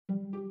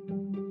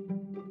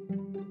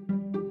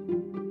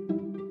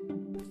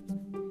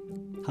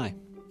Hi,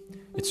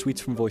 it's Sweets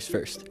from Voice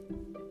First.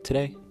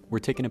 Today, we're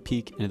taking a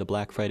peek into the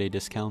Black Friday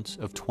discounts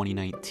of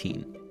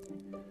 2019.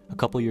 A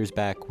couple years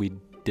back, we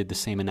did the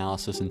same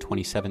analysis in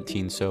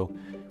 2017, so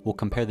we'll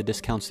compare the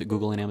discounts that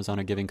Google and Amazon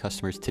are giving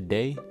customers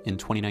today in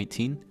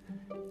 2019,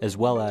 as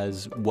well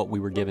as what we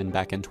were given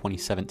back in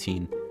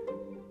 2017,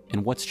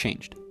 and what's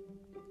changed.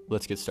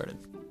 Let's get started.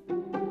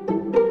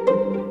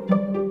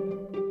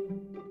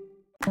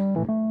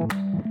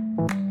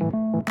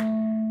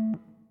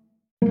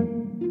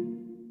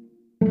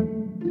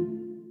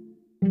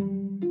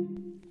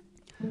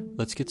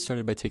 Let's get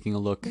started by taking a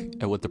look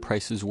at what the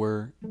prices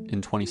were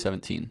in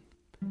 2017.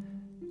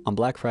 On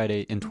Black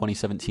Friday in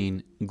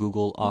 2017,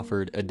 Google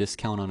offered a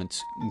discount on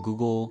its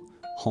Google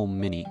Home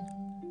Mini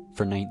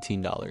for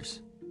 $19.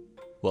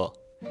 Well,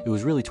 it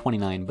was really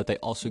 $29, but they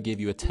also gave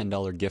you a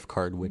 $10 gift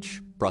card,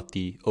 which brought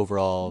the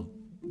overall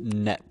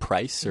net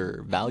price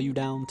or value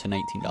down to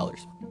 $19.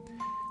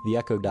 The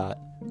Echo Dot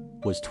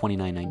was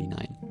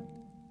 $29.99.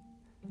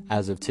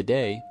 As of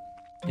today,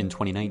 in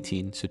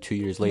 2019, so 2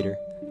 years later,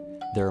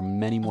 there are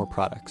many more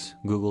products.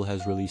 Google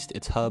has released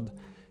its Hub.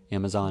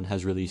 Amazon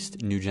has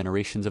released new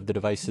generations of the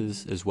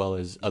devices, as well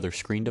as other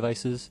screen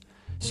devices.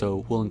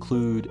 So we'll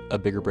include a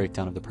bigger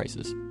breakdown of the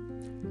prices.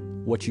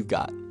 What you've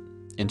got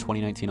in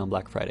 2019 on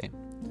Black Friday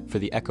for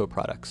the Echo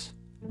products.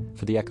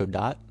 For the Echo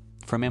Dot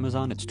from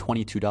Amazon, it's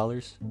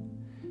 $22.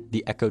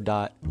 The Echo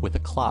Dot with a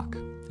clock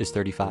is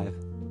 $35.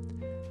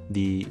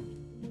 The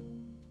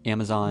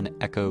Amazon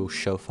Echo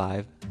Show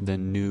 5, the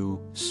new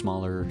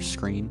smaller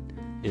screen,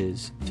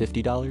 is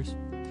 $50,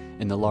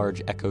 and the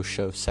large Echo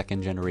Show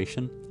 2nd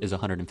generation is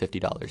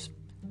 $150.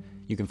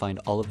 You can find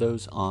all of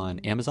those on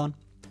Amazon,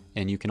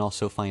 and you can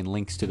also find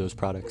links to those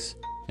products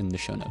in the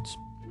show notes.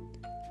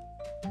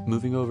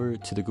 Moving over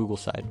to the Google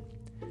side,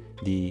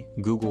 the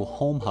Google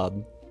Home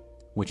Hub,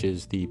 which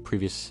is the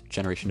previous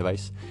generation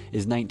device,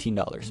 is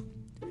 $19,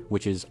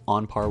 which is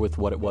on par with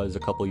what it was a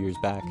couple years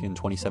back in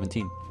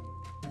 2017.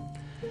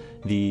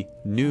 The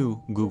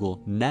new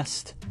Google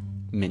Nest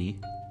Mini,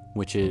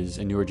 which is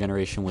a newer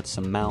generation with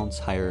some mounts,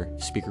 higher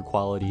speaker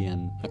quality,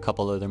 and a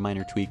couple other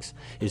minor tweaks,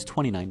 is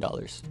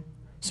 $29,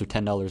 so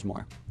 $10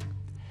 more.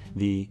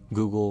 The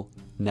Google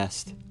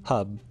Nest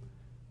Hub,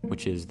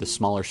 which is the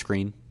smaller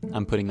screen,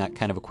 I'm putting that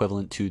kind of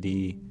equivalent to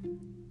the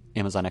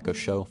Amazon Echo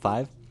Show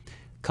 5,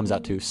 comes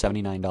out to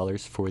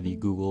 $79 for the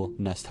Google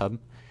Nest Hub,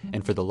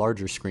 and for the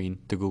larger screen,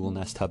 the Google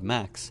Nest Hub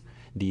Max,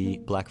 the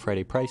Black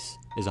Friday price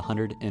is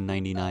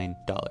 $199.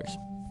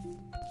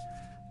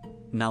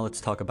 Now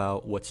let's talk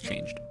about what's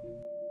changed.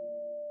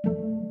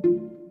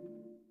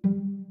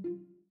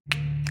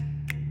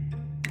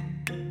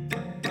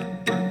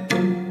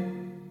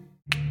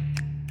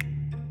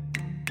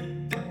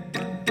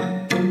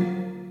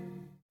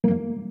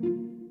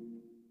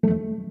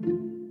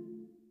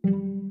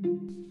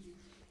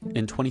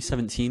 In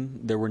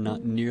 2017, there were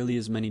not nearly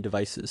as many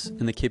devices,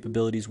 and the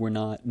capabilities were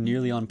not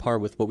nearly on par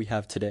with what we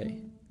have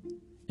today.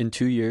 In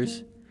 2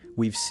 years,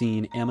 we've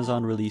seen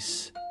Amazon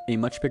release a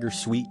much bigger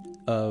suite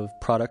of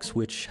products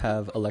which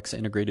have Alexa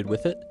integrated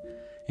with it,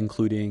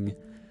 including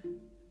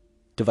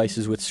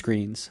devices with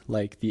screens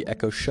like the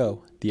Echo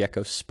Show, the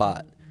Echo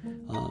Spot,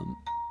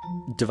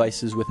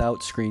 devices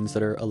without screens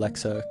that are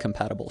Alexa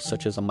compatible,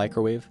 such as a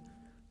microwave,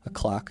 a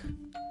clock,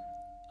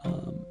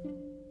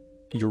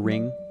 your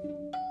Ring,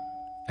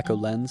 Echo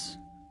Lens,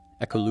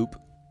 Echo Loop.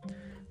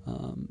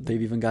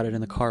 They've even got it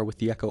in the car with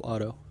the Echo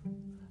Auto.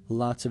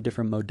 Lots of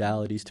different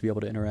modalities to be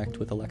able to interact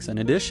with Alexa. In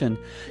addition,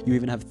 you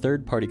even have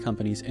third-party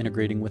companies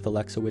integrating with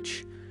Alexa,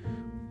 which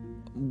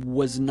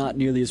was not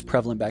nearly as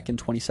prevalent back in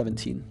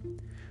 2017.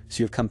 So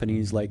you have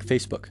companies like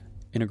Facebook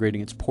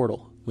integrating its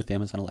portal with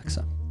Amazon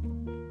Alexa.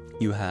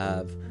 You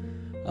have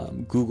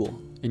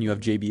Google, and you have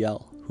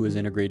JBL, who is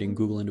integrating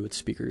Google into its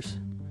speakers.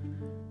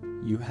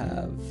 You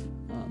have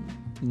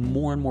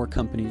more and more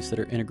companies that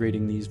are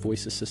integrating these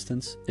voice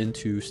assistants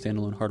into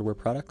standalone hardware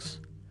products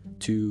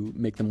to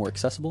make them more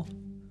accessible,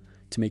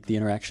 to make the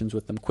interactions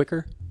with them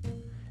quicker,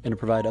 and to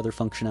provide other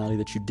functionality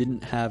that you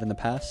didn't have in the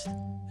past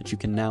that you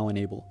can now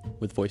enable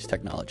with voice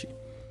technology.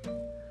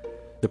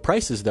 The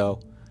prices, though,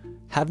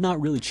 have not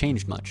really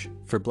changed much.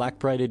 For Black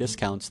Friday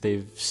discounts,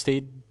 they've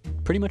stayed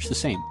pretty much the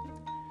same.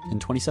 In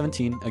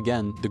 2017,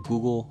 again, the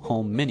Google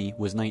Home Mini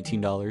was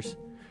 $19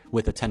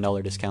 with a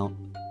 $10 discount.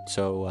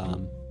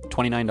 So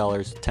 $29,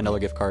 $10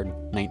 gift card,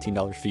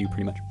 $19 for you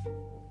pretty much.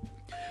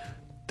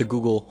 The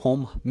Google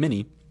Home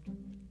Mini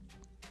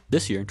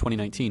this year, in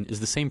 2019,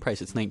 is the same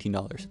price. It's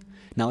 $19.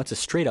 Now, it's a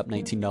straight up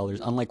 $19,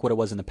 unlike what it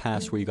was in the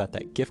past where you got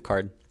that gift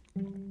card.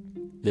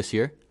 This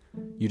year,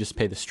 you just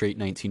pay the straight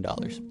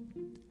 $19.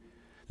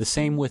 The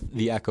same with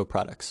the Echo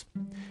products.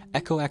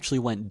 Echo actually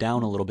went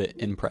down a little bit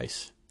in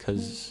price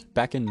because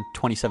back in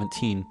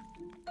 2017,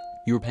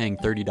 you were paying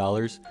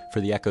 $30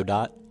 for the Echo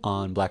Dot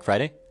on Black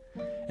Friday.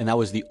 And that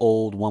was the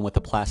old one with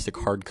the plastic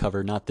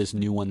hardcover, not this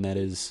new one that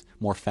is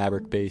more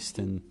fabric-based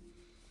and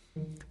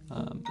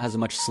has a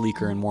much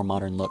sleeker and more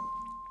modern look.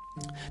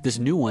 This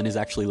new one is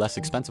actually less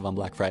expensive on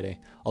Black Friday,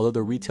 although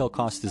the retail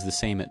cost is the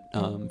same at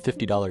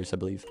 $50, I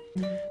believe.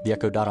 The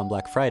Echo Dot on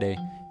Black Friday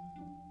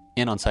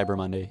and on Cyber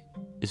Monday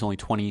is only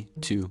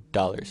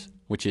 $22,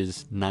 which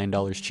is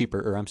 $9 cheaper,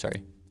 or I'm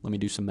sorry, let me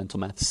do some mental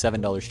math,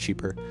 $7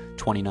 cheaper,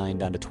 29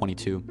 down to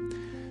 22,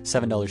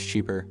 $7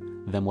 cheaper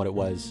than what it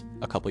was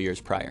a couple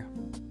years prior.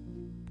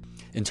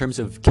 In terms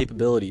of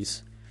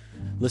capabilities,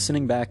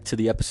 listening back to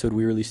the episode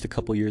we released a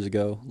couple years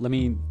ago, let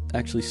me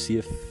actually see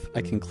if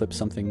I can clip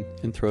something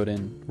and throw it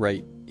in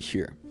right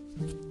here.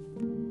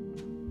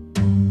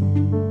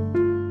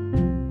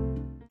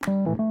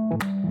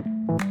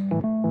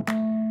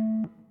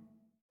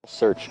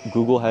 Search.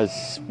 Google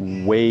has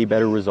way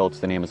better results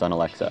than Amazon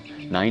Alexa.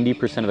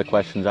 90% of the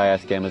questions I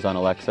ask Amazon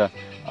Alexa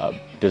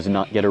does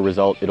not get a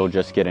result, it'll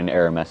just get an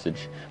error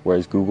message.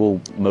 Whereas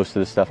Google, most of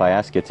the stuff I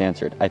ask gets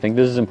answered. I think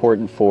this is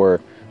important for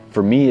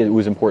me. It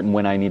was important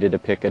when I needed to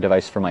pick a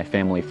device for my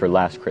family for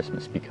last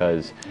Christmas,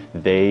 because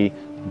they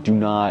do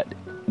not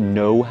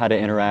know how to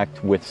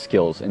interact with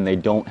skills and they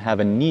don't have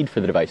a need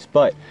for the device.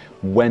 But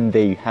when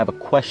they have a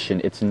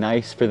question, it's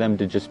nice for them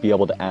to just be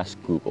able to ask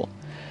Google.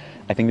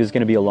 I think there's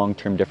going to be a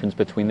long-term difference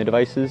between the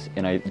devices,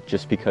 and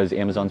just because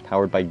Amazon's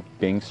powered by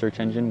Bing search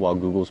engine while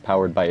Google's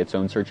powered by its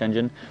own search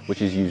engine, which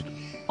is used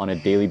on a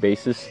daily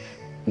basis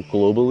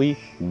globally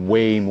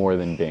way more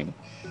than Bing.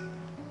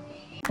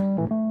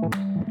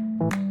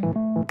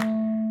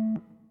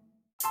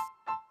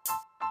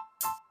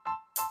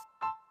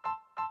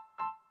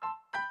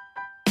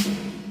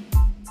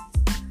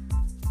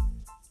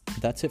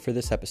 That's it for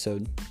this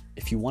episode.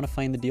 If you want to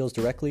find the deals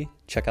directly,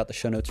 check out the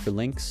show notes for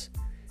links.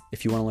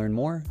 If you want to learn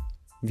more,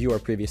 view our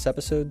previous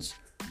episodes.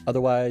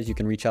 Otherwise, you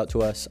can reach out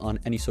to us on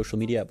any social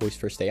media at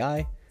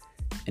VoiceFirstAI.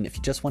 And if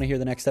you just want to hear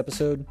the next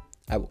episode,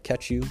 I will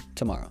catch you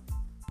tomorrow.